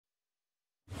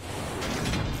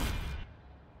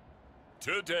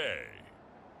today.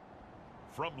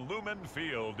 From Lumen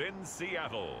Field in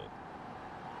Seattle,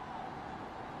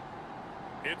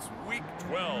 it's Week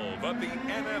 12 of the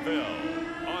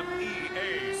NFL on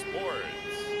EA Sports.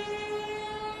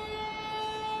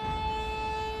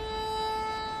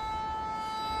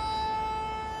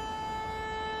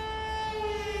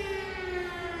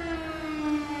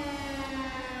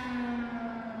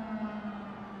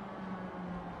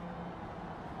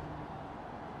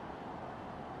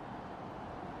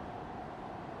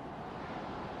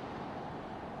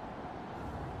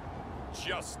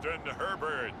 Justin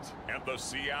Herbert and the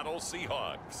Seattle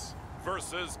Seahawks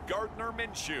versus Gardner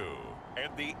Minshew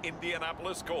and the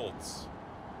Indianapolis Colts.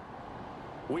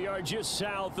 We are just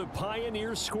south of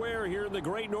Pioneer Square here in the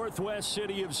great northwest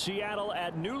city of Seattle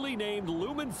at newly named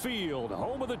Lumen Field,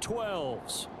 home of the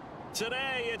 12s.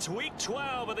 Today, it's Week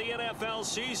 12 of the NFL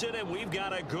season, and we've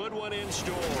got a good one in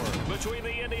store between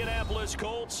the Indianapolis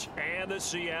Colts and the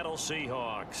Seattle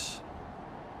Seahawks.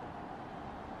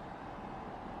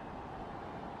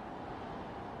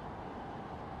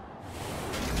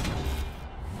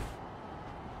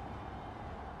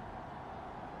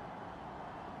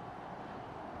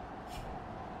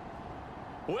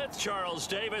 With Charles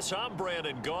Davis, I'm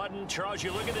Brandon Gaudin. Charles,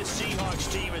 you look at this Seahawks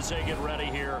team as they get ready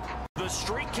here. The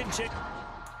streak continues,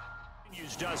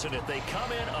 doesn't it? They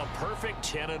come in a perfect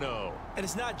 10-0. And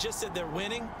it's not just that they're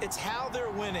winning, it's how they're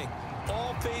winning.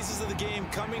 All phases of the game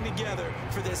coming together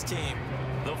for this team.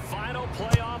 The final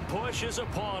playoff push is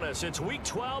upon us. It's Week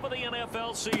 12 of the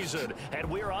NFL season, and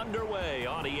we're underway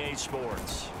on EA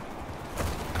Sports.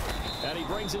 And he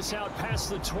brings us out past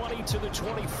the 20 to the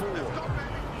 24.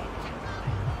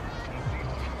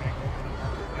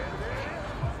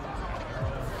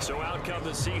 So out come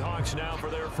the Seahawks now for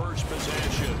their first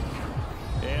possession.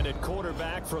 And at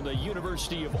quarterback from the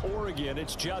University of Oregon,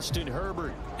 it's Justin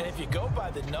Herbert. And if you go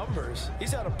by the numbers,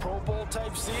 he's had a Pro Bowl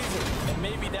type season. And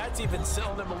maybe that's even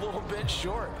selling him a little bit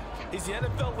short. He's the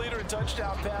NFL leader in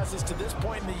touchdown passes to this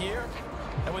point in the year.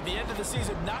 And with the end of the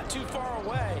season not too far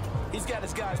away, he's got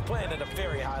his guys playing at a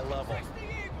very high level.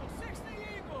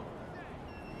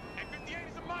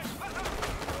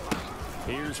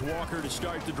 Here's Walker to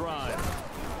start the drive.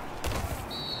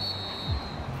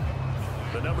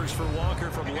 The numbers for Walker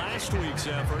from last week's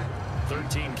effort: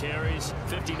 13 carries,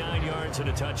 59 yards, and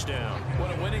a touchdown.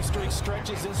 When a winning streak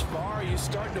stretches this far, you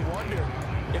start to wonder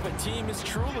if a team is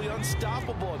truly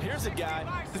unstoppable. And here's a guy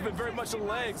who's been very much the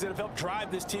legs that have helped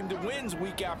drive this team to wins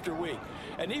week after week.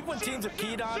 And even when teams have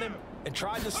keyed on him and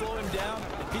tried to slow him down,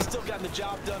 he's still gotten the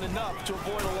job done enough to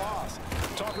avoid a loss.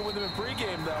 Talking with him in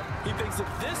pregame, though, he thinks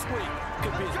that this week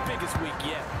could be his biggest week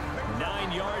yet.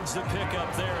 9 yards to pick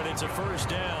up there, and it's a first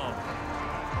down.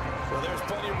 Well, there's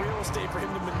plenty of real estate for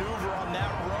him to maneuver on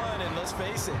that run, and let's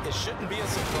face it, it shouldn't be a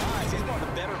surprise. He's one of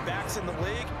the better backs in the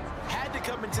league. Had to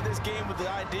come into this game with the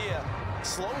idea,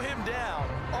 slow him down,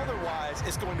 otherwise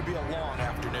it's going to be a long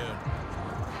afternoon.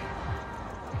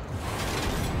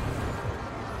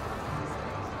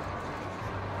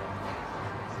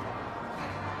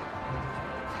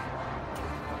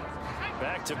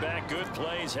 Back-to-back good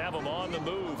plays have him on the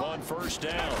move on first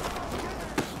down.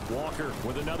 Walker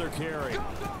with another carry.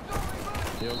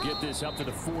 He'll get this up to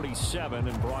the 47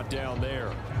 and brought down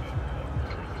there.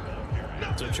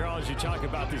 So, Charles, you talk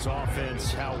about this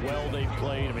offense, how well they've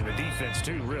played. I mean, the defense,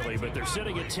 too, really. But they're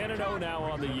sitting at 10-0 now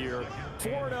on the year.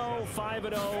 4-0,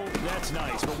 5-0, that's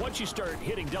nice. But once you start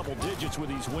hitting double digits with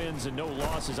these wins and no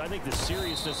losses, I think the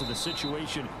seriousness of the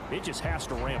situation, it just has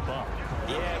to ramp up.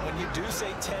 Yeah, when you do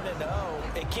say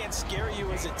 10-0, it can't scare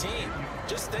you as a team.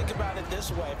 Just think about it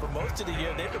this way. For most of the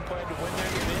year, they've been playing to win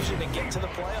their division and get to the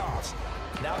playoffs.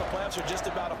 Now the playoffs are just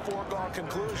about a foregone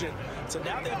conclusion. So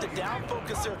now they have to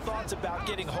down-focus their thoughts about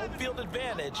getting home field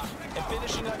advantage and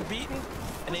finishing unbeaten,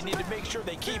 and they need to make sure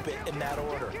they keep it in that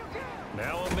order.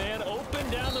 Now a man open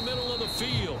down the middle of the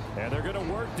field, and they're going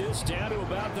to work this down to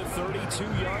about the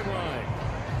 32-yard line.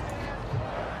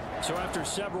 So after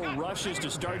several rushes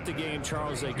to start the game,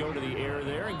 Charles, they go to the air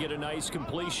there and get a nice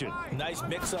completion. Nice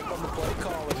mix-up on the play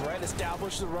calling, right?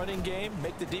 Establish the running game,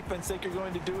 make the defense think you're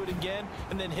going to do it again,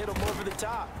 and then hit them over the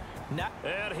top.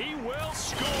 And he will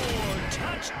score.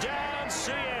 Touchdown,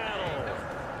 Seattle.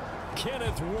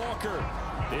 Kenneth Walker,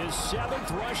 his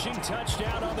 7th rushing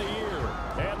touchdown on the year.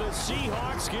 And the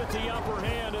Seahawks get the upper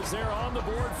hand as they're on the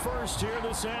board first here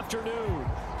this afternoon.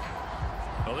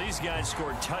 Well, these guys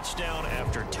scored touchdown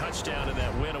after touchdown in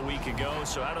that win a week ago.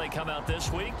 So how do they come out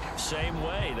this week? Same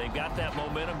way. They've got that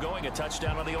momentum going, a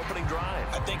touchdown on the opening drive.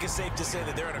 I think it's safe to say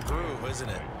that they're in a groove, isn't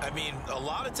it? I mean, a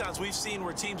lot of times we've seen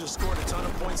where teams have scored a ton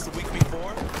of points the week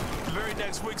before. The very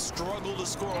next week struggle to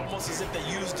score almost as if they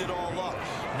used it all up.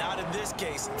 Not in this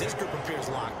case. This group appears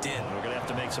locked in. We're going to have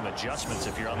to make some adjustments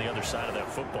if you're on the other side of that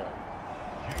football.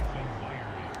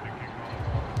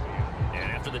 And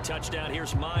after the touchdown,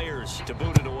 here's Myers to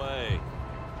boot it away.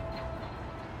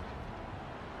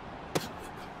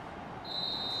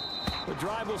 The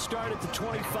drive will start at the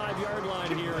 25-yard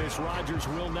line here as Rodgers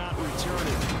will not return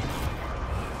it.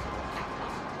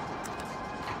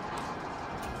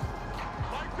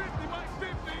 Mike 50, Mike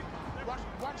 50.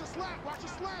 Watch a slant, watch a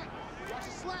slant, watch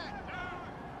a slant.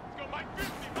 Let's go, Mike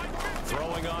 50, Mike 50.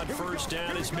 Throwing on first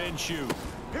down is Minshew.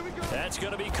 That's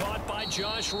going to be caught by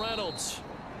Josh Reynolds.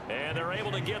 And they're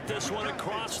able to get this one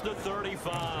across the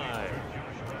 35.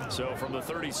 So from the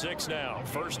 36 now,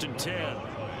 1st and 10.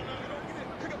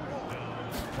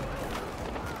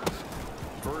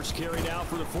 First carry now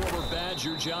for the former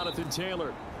Badger, Jonathan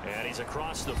Taylor. And he's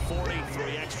across the 40,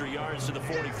 3 extra yards to the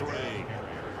 43.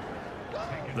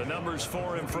 The numbers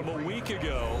for him from a week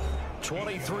ago: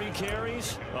 23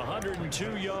 carries,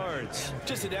 102 yards.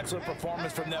 Just an excellent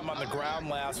performance from them on the ground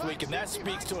last week, and that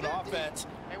speaks to an offense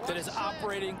that is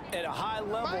operating at a high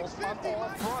level on all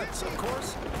fronts. Of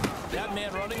course, that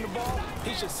man running the ball,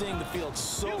 he's just seeing the field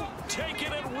so.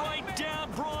 Taking it right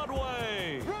down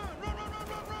Broadway.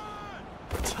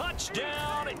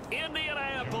 Touchdown,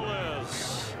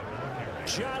 Indianapolis.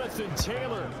 Jonathan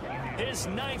Taylor, his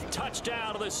 9th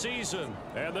touchdown of the season.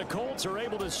 And the Colts are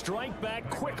able to strike back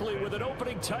quickly with an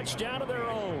opening touchdown of their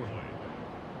own.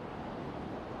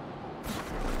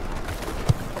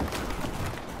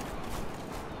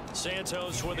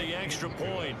 Santos with the extra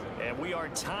point, and we are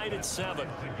tied at 7.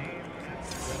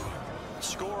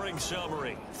 Scoring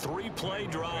summary: 3-play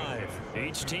drive.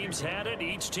 Each team's had it.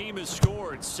 Each team has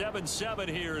scored. 7-7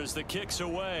 here as the kick's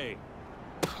away.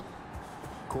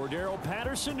 Cordero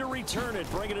Patterson to return it,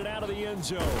 bringing it out of the end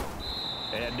zone.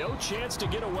 And no chance to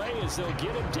get away as they'll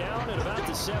get him down at about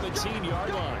the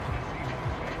 17-yard line.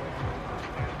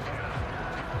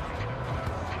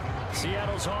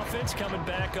 Seattle's offense coming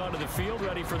back onto the field,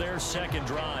 ready for their second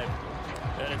drive.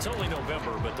 And it's only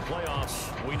November, but the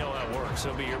playoffs, we know how it works.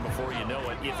 They'll be here before you know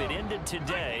it. If it ended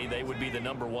today, they would be the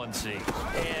 #1 seed.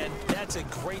 And that's a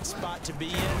great spot to be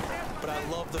in, but I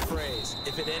love the phrase,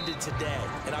 if it ended today.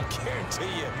 And I'll guarantee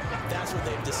you, that's what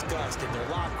they've discussed in their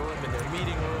locker room, in their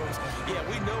meeting rooms. Yeah,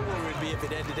 we know where we'd be if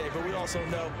it ended today, but we also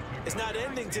know it's not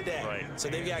ending today. Right. So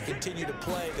they've got to continue to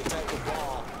play the type of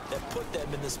ball that put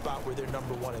them in the spot where they're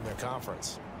 #1 in their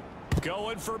conference.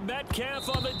 Going for Metcalf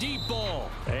on the deep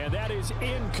ball. And that is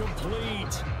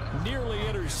incomplete. Nearly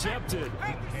intercepted.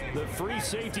 The free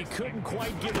safety couldn't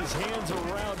quite get his hands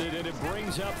around it, and it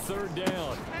brings up 3rd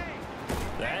down.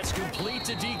 That's complete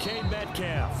to DK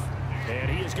Metcalf. And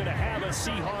he is going to have a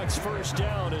Seahawks first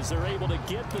down as they're able to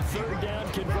get the 3rd down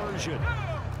conversion.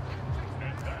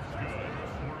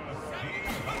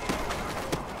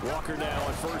 Walker now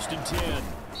on 1st and 10.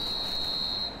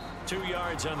 2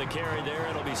 yards on the carry there.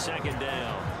 It'll be 2nd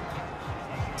down.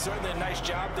 Certainly a nice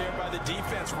job there by the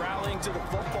defense, rallying to the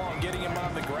football and getting him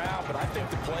on the ground. But I think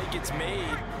the play gets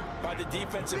made by the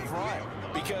defensive front,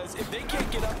 because if they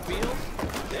can't get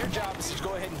upfield, their job is to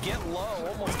go ahead and get low,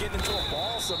 almost get into a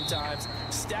ball sometimes,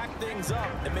 stack things up,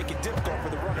 and make it difficult for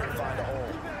the runner to find a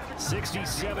hole.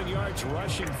 67 yards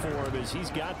rushing for him as he's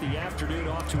got the afternoon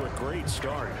off to a great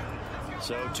start.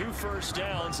 So 2 first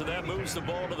downs, and that moves the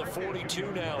ball to the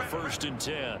 42 now, 1st and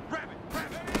 10.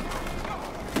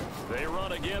 They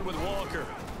run again with Walker.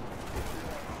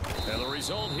 And the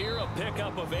result here, a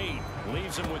pickup of 8.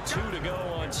 Leaves them with 2 to go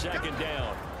on 2nd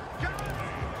down.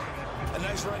 A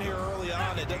nice run here early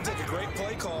on. It doesn't take a great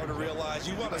play caller to realize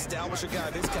you want to establish a guy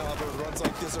of his caliber who runs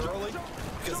like this early,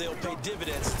 because they'll pay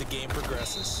dividends as the game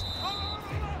progresses.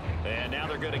 And now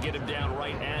they're going to get him down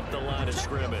right at the line of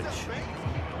scrimmage.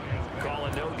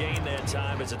 Calling no gain that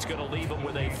time as it's going to leave him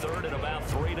with a 3rd and about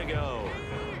 3 to go.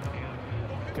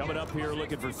 Coming up here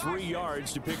looking for 3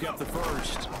 yards to pick up the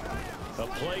first. A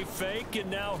play fake,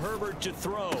 and now Herbert to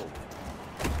throw.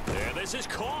 And this is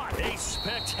caught. A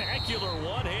spectacular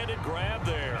one-handed grab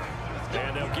there.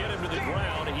 And they'll get him to the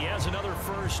ground. He has another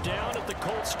first down at the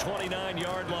Colts'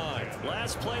 29-yard line.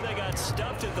 Last play they got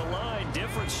stuffed at the line.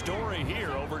 Different story here,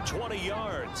 over 20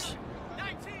 yards.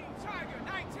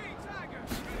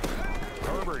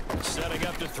 Herbert setting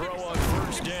up to throw on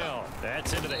first down.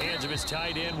 That's into the hands of his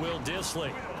tight end, Will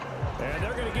Dissly. And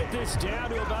they're going to get this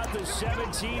down to about the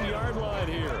 17-yard line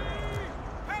here.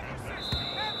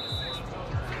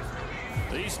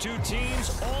 These two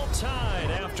teams all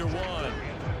tied after one.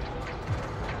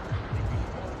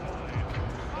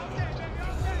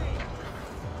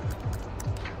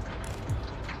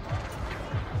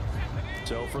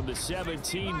 So from the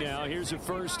 17 now, here's a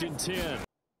 1st and 10.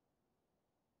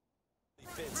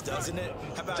 Fits, doesn't it?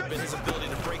 How about his ability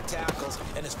to break tackles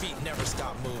and his feet never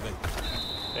stop moving?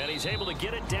 And he's able to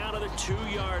get it down to the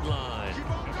 2-yard line.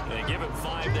 They give him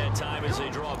 5 that time as they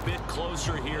draw a bit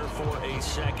closer here for a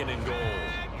 2nd and goal.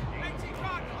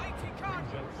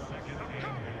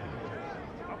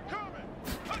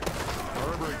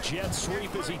 Herbert jet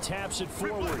sweep as he taps it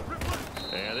forward.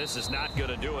 And this is not going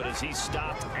to do it as he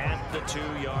stopped at the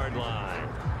 2-yard line.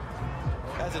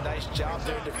 That's a nice job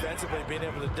there defensively, being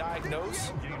able to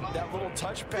diagnose that little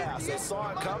touch pass. They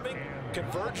saw it coming,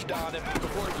 converged on it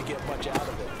before he could get much out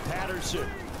of it. Patterson.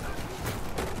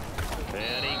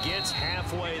 And he gets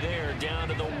halfway there, down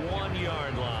to the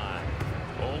 1-yard line.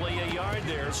 Only a yard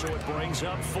there, so it brings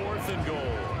up 4th and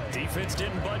goal. Defense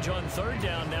didn't budge on 3rd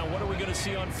down. Now what are we going to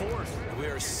see on 4th? We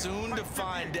are soon to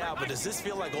find out, but does this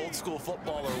feel like old school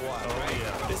football or what? Oh,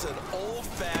 yeah. It's an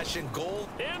old-fashioned goal.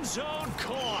 End zone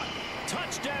caught.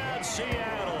 Touchdown,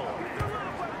 Seattle.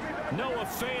 Noah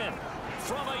Fant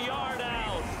from a yard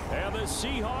out. And the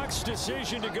Seahawks'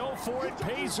 decision to go for it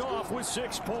pays off with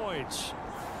 6 points.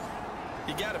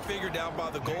 You got to figure down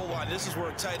by the goal line. This is where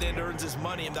a tight end earns his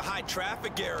money, in the high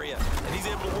traffic area. And he's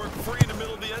able to work free in the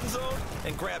middle of the end zone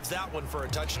and grabs that one for a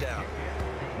touchdown.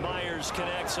 Myers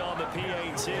connects on the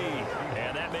PAT.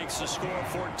 And that makes the score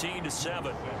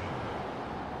 14-7.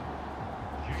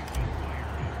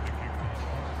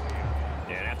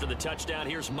 And after the touchdown,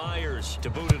 here's Myers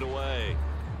to boot it away.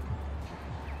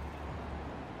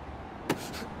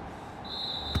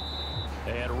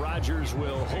 And Rodgers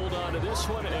will hold on to this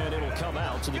one, and it'll come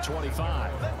out to the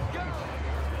 25.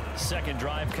 2nd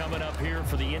drive coming up here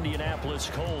for the Indianapolis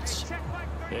Colts.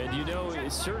 And, you know,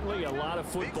 it's certainly a lot of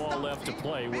football left to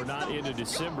play. We're not into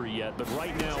December yet, but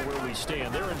right now where we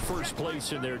stand, they're in 1st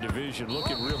place in their division,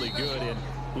 looking really good and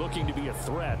looking to be a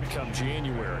threat come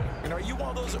January. And are you one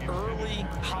of those early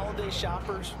holiday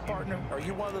shoppers, partner? Are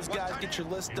you one of those guys get your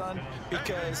list done?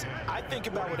 Because I think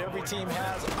about what every team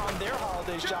has on their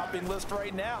holiday shopping list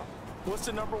right now. What's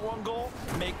the #1 goal?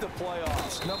 Make the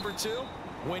playoffs. #2,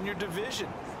 win your division.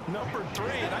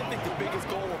 #3, and I think the biggest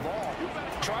goal of all,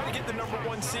 try to get the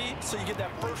 #1 seed so you get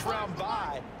that 1st round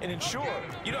bye and ensure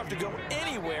you don't have to go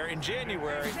anywhere in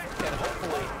January and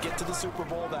hopefully get to the Super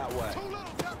Bowl that way.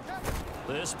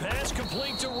 This pass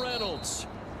complete to Reynolds.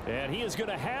 And he is going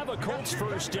to have a Colts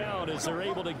 1st down as they're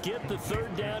able to get the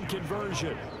 3rd down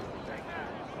conversion.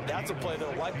 That's a play that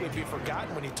will likely be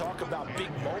forgotten when you talk about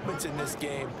big moments in this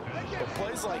game. But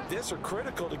plays like this are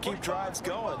critical to keep drives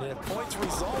going. And if points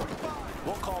result,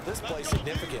 we'll call this play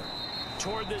significant.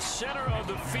 Toward the center of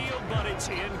the field, but it's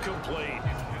incomplete.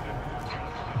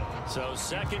 So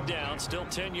 2nd down, still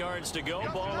 10 yards to go.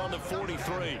 Ball on the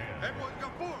 43. Everyone's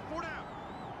got 4 down.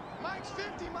 Mike's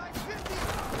 50, Mike's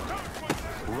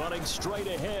 50. Running straight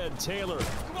ahead, Taylor.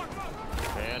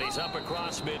 And he's up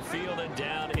across midfield and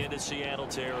down into Seattle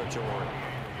territory.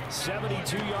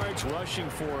 72 yards rushing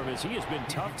for him as he has been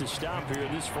tough to stop here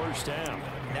in this 1st half.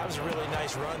 That was a really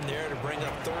nice run there to bring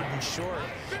up 3rd and short.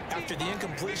 After the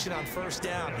incompletion on 1st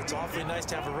down, it's awfully nice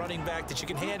to have a running back that you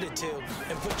can hand it to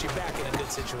and put you back in a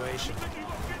good situation.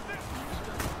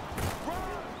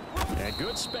 And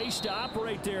good space to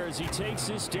operate there as he takes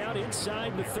this down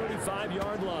inside the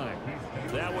 35-yard line.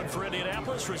 That one for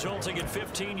Indianapolis, resulting in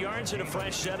 15 yards and a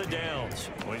fresh set of downs.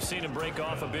 We've seen him break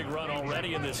off a big run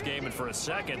already in this game, and for a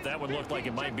second, that would look like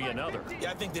it might be another.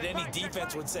 Yeah, I think that any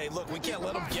defense would say, look, we can't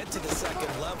let him get to the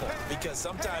 2nd level, because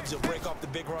sometimes he'll break off the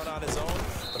big run on his own,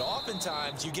 but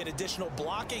oftentimes you get additional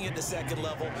blocking at the 2nd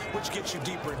level, which gets you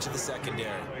deeper into the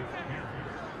secondary.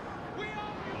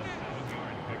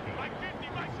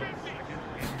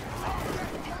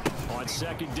 On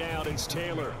 2nd down, it's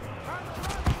Taylor.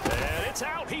 And it's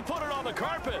out. He put it on the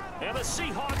carpet. And the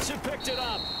Seahawks have picked it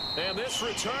up. And this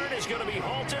return is going to be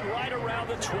halted right around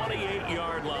the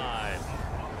 28-yard line.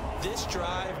 This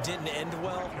drive didn't end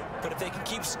well, but if they can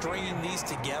keep stringing these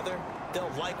together,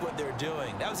 they'll like what they're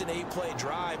doing. That was an 8-play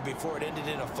drive before it ended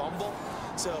in a fumble.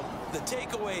 So the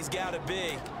takeaway's got to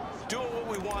be doing what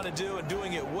we want to do and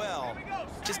doing it well.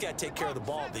 Just got to take care of the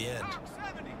ball at the end.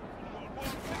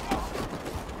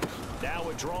 Now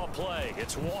a draw play.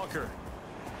 It's Walker.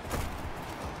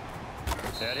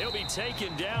 And he'll be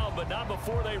taken down, but not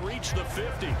before they reach the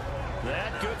 50.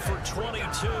 That good for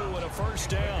 22 and a 1st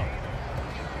down.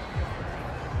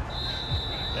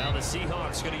 Now the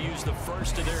Seahawks going to use the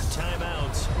 1st of their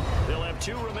timeouts. They'll have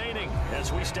 2 remaining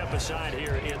as we step aside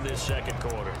here in this 2nd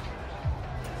quarter.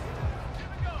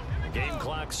 Game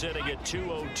clock sitting at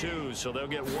 2:02, so they'll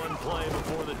get one play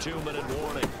before the 2-minute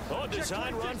warning. Oh,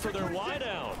 design run for their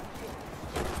wideout.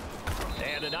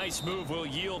 And a nice move will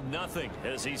yield nothing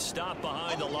as he's stopped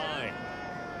behind the line.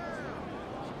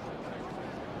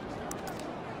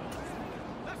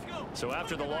 So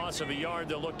after the loss of a yard,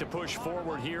 they'll look to push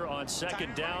forward here on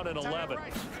 2nd down and 11.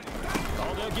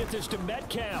 Oh, they'll get this to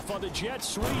Metcalf on the jet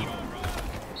sweep.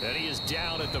 And he is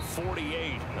down at the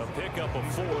 48. A pickup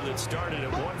of 4 that started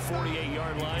at one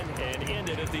 48-yard line and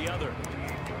ended at the other.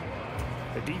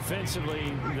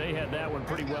 Defensively, they had that one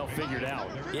pretty well figured out.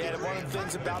 Yeah, and one of the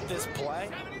things about this play,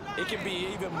 it can be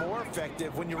even more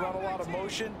effective when you run a lot of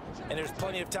motion, and there's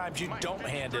plenty of times you don't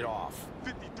hand it off.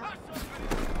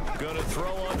 Going to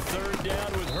throw on 3rd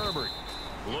down with Herbert.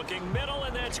 Looking middle,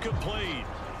 and that's complete.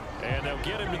 And they'll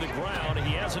get him to the ground.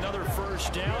 He has another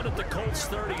 1st down at the Colts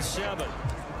 37.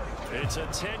 It's a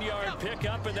 10-yard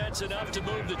pickup, and that's enough to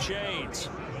move the chains.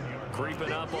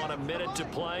 Creeping up on a minute to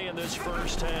play in this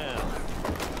first half.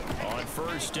 On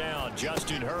 1st down,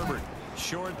 Justin Herbert.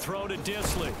 Short throw to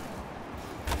Disley.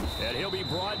 And he'll be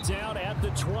brought down at the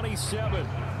 27.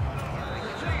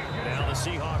 Now the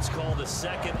Seahawks call the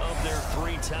 2nd of their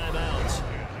 3 timeouts,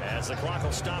 as the clock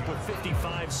will stop with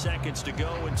 55 seconds to go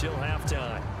until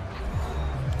halftime.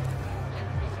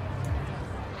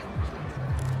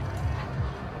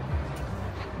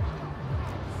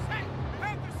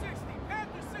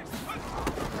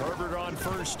 Herbert on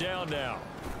 1st down now.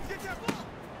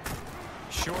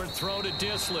 Short throw to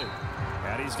Disley.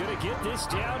 And he's going to get this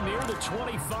down near the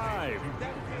 25.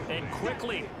 And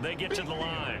quickly they get to the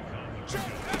line.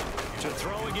 To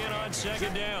throw again on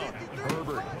 2nd down.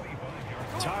 Herbert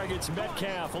targets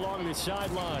Metcalf along the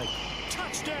sideline.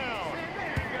 Touchdown!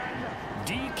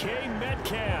 DK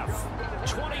Metcalf.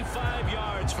 25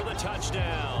 yards for the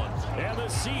touchdown. And the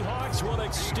Seahawks will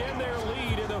extend their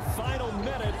lead in the final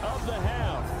minute of the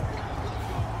half.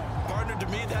 Partner, to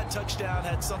me, that touchdown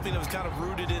had something that was kind of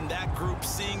rooted in that group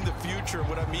seeing the future.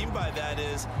 What I mean by that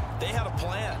is they had a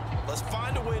plan. Let's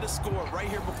find a way to score right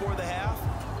here before the half.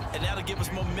 And that'll give us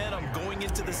momentum going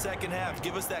into the 2nd half.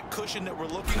 Give us that cushion that we're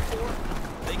looking for.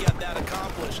 They got that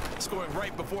accomplished, scoring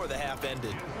right before the half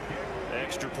ended.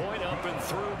 Extra point up and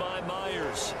through by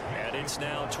Myers. And it's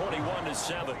now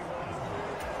 21-7.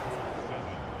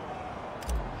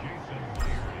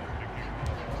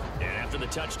 And after the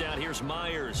touchdown, here's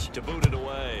Myers to boot it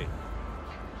away.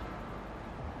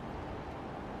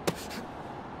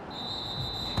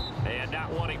 And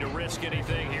not wanting to risk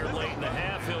anything here late in the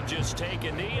half, he'll just take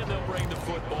a knee, and they'll bring the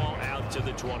football out to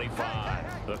the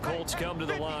 25. The Colts come to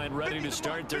the line, ready to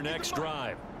start their next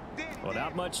drive. Well,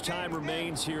 not much time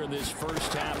remains here in this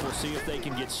first half. We'll see if they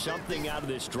can get something out of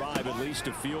this drive, at least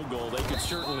a field goal. They could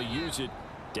certainly use it,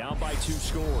 down by 2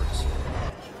 scores.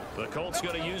 The Colts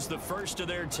going to use the first of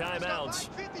their timeouts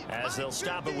as they'll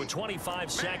stop it with 25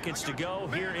 seconds to go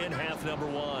here in half number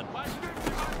 1.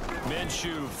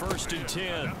 Minshew, 1st and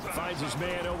 10. Finds his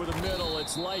man over the middle.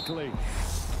 It's likely.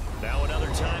 Now another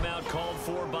timeout called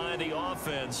for by the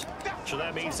offense. So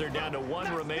that means they're down to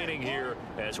 1 remaining here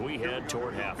as we head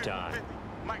toward halftime.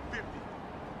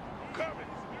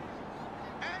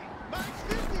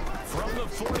 From the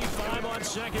 45 on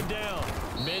 2nd down,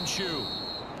 Minshew.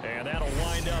 And that'll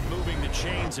wind up moving the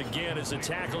chains again as the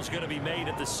tackle's going to be made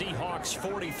at the Seahawks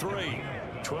 43.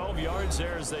 12 yards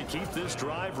there as they keep this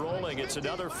drive rolling. It's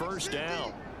another 1st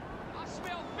down.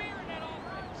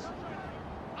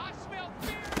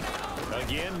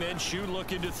 Again, Minshew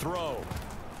looking to throw.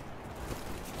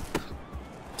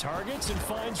 Targets and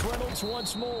finds Reynolds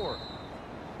once more.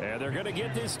 And they're going to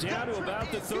get this down to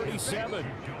about the 37.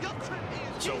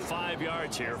 So 5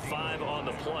 yards here, 5 on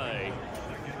the play.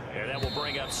 And that will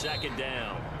bring up 2nd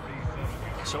down.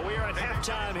 So we are at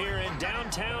halftime here in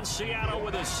downtown Seattle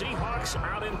with the Seahawks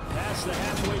out in past the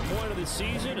halfway point of the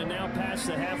season and now past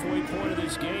the halfway point of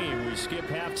this game. We skip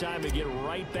halftime and get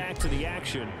right back to the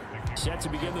action. Set to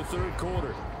begin the 3rd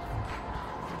quarter.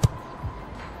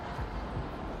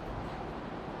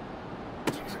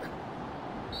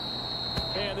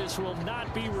 And this will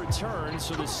not be returned,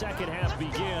 so the 2nd half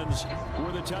begins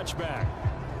with a touchback.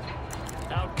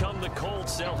 Out come the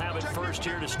Colts. They'll have it first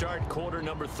here to start quarter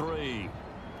number 3.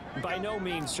 By no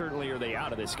means certainly are they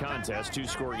out of this contest.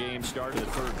 2-score game start of the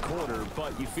 3rd quarter,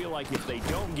 but you feel like if they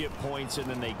don't get points and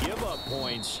then they give up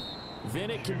points, then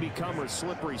it can become a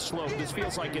slippery slope. This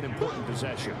feels like an important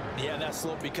possession. Yeah, that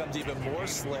slope becomes even more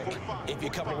slick if you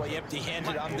come away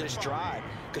empty-handed on this drive,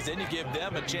 because then you give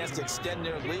them a chance to extend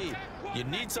their lead. You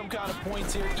need some kind of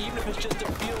points here, even if it's just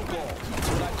a field goal. That's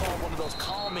what I call one of those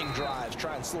calming drives.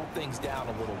 Try and slow things down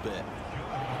a little bit.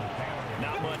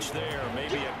 Not much there.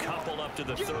 Maybe a couple up to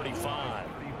the 35.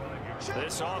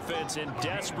 This offense in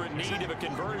desperate need of a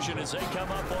conversion as they come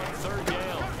up on third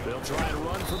down. They'll try and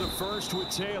run for the first with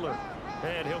Taylor.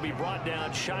 And he'll be brought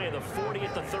down shy of the 40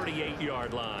 at the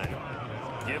 38-yard line.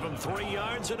 Give him 3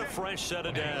 yards and a fresh set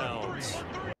of downs.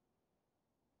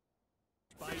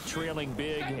 Trailing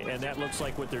big, and that looks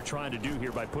like what they're trying to do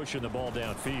here by pushing the ball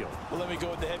downfield. Well, let me go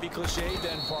with the heavy cliche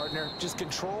then, partner. Just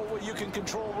control what you can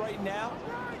control right now,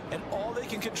 and all they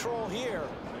can control here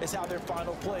is how their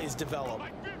final plays develop.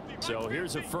 So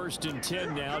here's a 1st and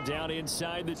 10 now, down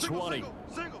inside the 20.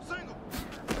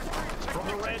 From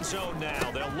the red zone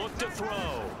now, they'll look to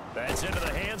throw. That's into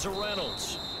the hands of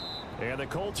Reynolds. And the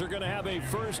Colts are going to have a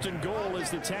 1st and goal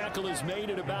as the tackle is made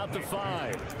at about the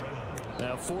 5.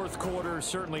 Now, 4th quarter,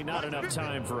 certainly not enough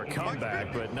time for a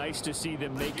comeback, but nice to see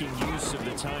them making use of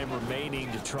the time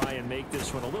remaining to try and make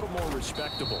this one a little more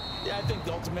respectable. Yeah, I think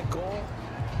the ultimate goal,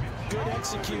 good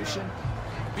execution,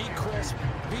 be crisp,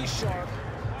 be sharp,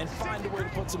 and find a way to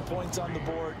put some points on the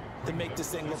board to make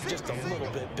this thing look just a little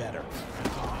bit better.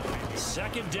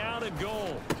 2nd down and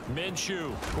goal.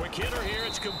 Minshew, quick hitter here,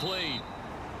 it's complete.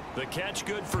 The catch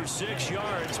good for 6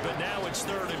 yards, but now it's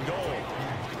 3rd and goal.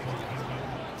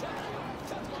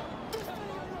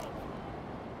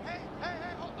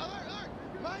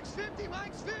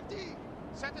 Mike's 50.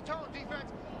 Set the tone, defense.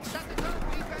 Set the tone,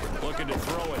 defense. Looking to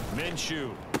throw it.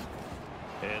 Minshew.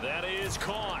 And that is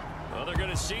caught. Well, they're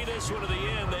going to see this one to the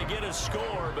end. They get a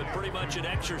score, but pretty much an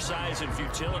exercise in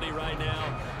futility right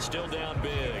now. Still down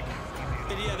big.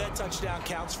 And yeah, that touchdown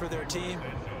counts for their team,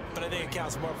 but I think it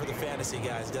counts more for the fantasy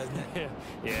guys, doesn't it?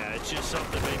 Yeah, it's just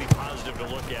something maybe positive to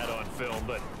look at on film,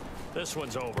 but this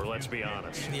one's over, let's be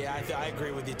honest. Yeah, I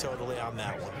agree with you totally on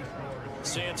that one.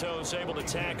 Santos able to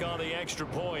tack on the extra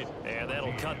point, and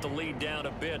that'll cut the lead down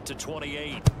a bit to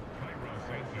 28.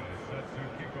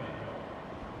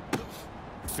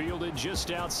 Fielded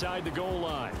just outside the goal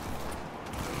line.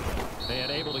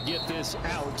 And able to get this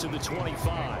out to the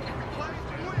 25.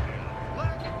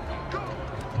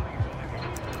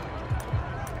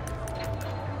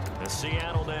 And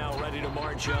Seattle now ready to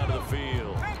march onto the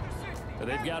field.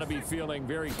 They've got to be feeling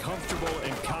very comfortable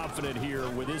and confident here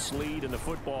with this lead in the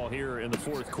football here in the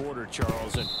 4th quarter,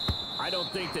 Charles. And I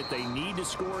don't think that they need to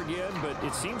score again, but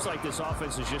it seems like this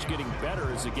offense is just getting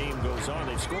better as the game goes on.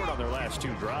 They've scored on their last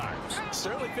 2 drives.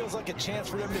 Certainly feels like a chance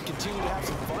for them to continue to have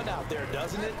some fun out there,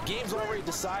 doesn't it? Game's already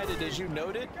decided, as you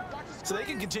noted, so they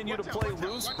can continue to play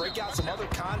loose, break out some other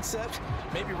concepts,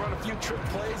 maybe run a few trick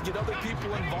plays, get other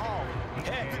people involved.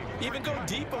 Heck, even go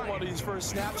deep on one of these first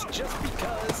snaps just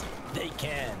because they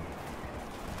can.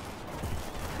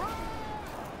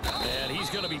 And he's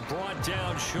going to be brought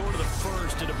down short of the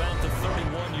 1st at about the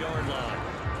 31-yard line.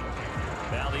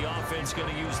 Now the offense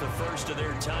going to use the first of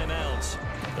their timeouts.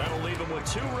 That'll leave them with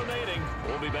 2 remaining.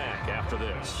 We'll be back after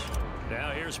this.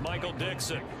 Now here's Michael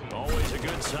Dixon. Always a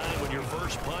good sign when your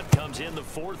first punt comes in the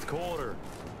 4th quarter.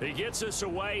 He gets us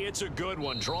away. It's a good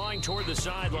one. Drawing toward the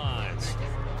sidelines.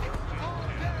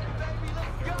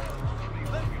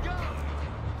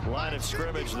 Line of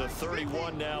scrimmage, the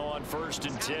 31 now on 1st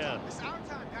and 10. It's our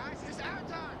time, guys. It's our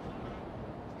time.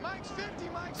 Mike's 50.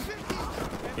 Mike's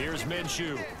 50. Here's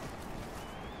Minshew.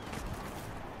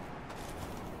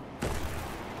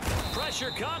 Pressure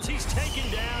comes. He's taken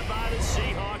down by the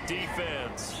Seahawk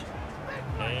defense.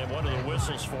 And one of the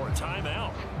whistles for a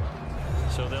timeout.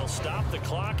 So they'll stop the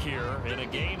clock here in a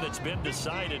game that's been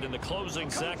decided in the closing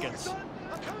seconds.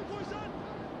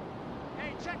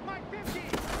 Hey, check Mike 50.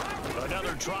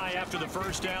 Another try after the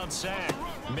 1st down sack.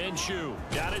 Minshew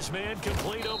got his man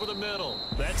complete over the middle.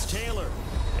 That's Taylor.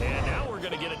 And now we're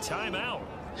going to get a timeout.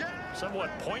 Somewhat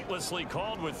pointlessly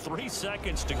called with 3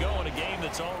 seconds to go in a game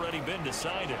that's already been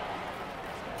decided.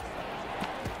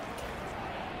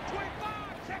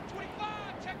 25. Check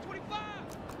 25. Check 25.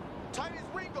 Tight ends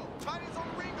Ringo. Tight ends on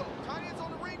the Ringo. Tight ends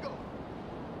on the Ringo.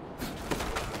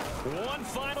 One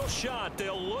final shot.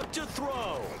 They'll look to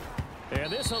throw. And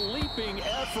this a leaping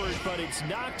effort, but it's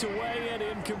knocked away and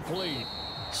incomplete.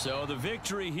 So the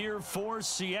victory here for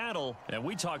Seattle. And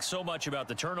we talk so much about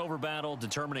the turnover battle,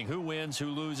 determining who wins, who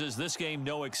loses. This game,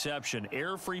 no exception.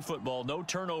 Air-free football, no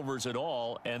turnovers at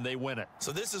all, and they win it.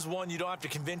 So this is one you don't have to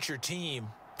convince your team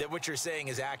that what you're saying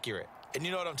is accurate. And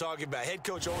you know what I'm talking about. Head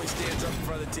coach always stands up in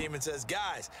front of the team and says,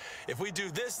 guys, if we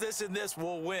do this, this, and this,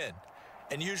 we'll win.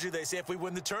 And usually they say if we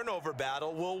win the turnover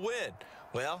battle, we'll win.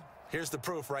 Well, here's the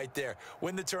proof right there.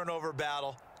 Win the turnover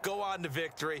battle, go on to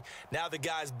victory. Now the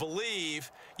guys believe.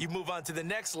 You move on to the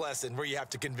next lesson where you have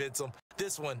to convince them.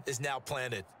 This one is now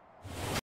planted.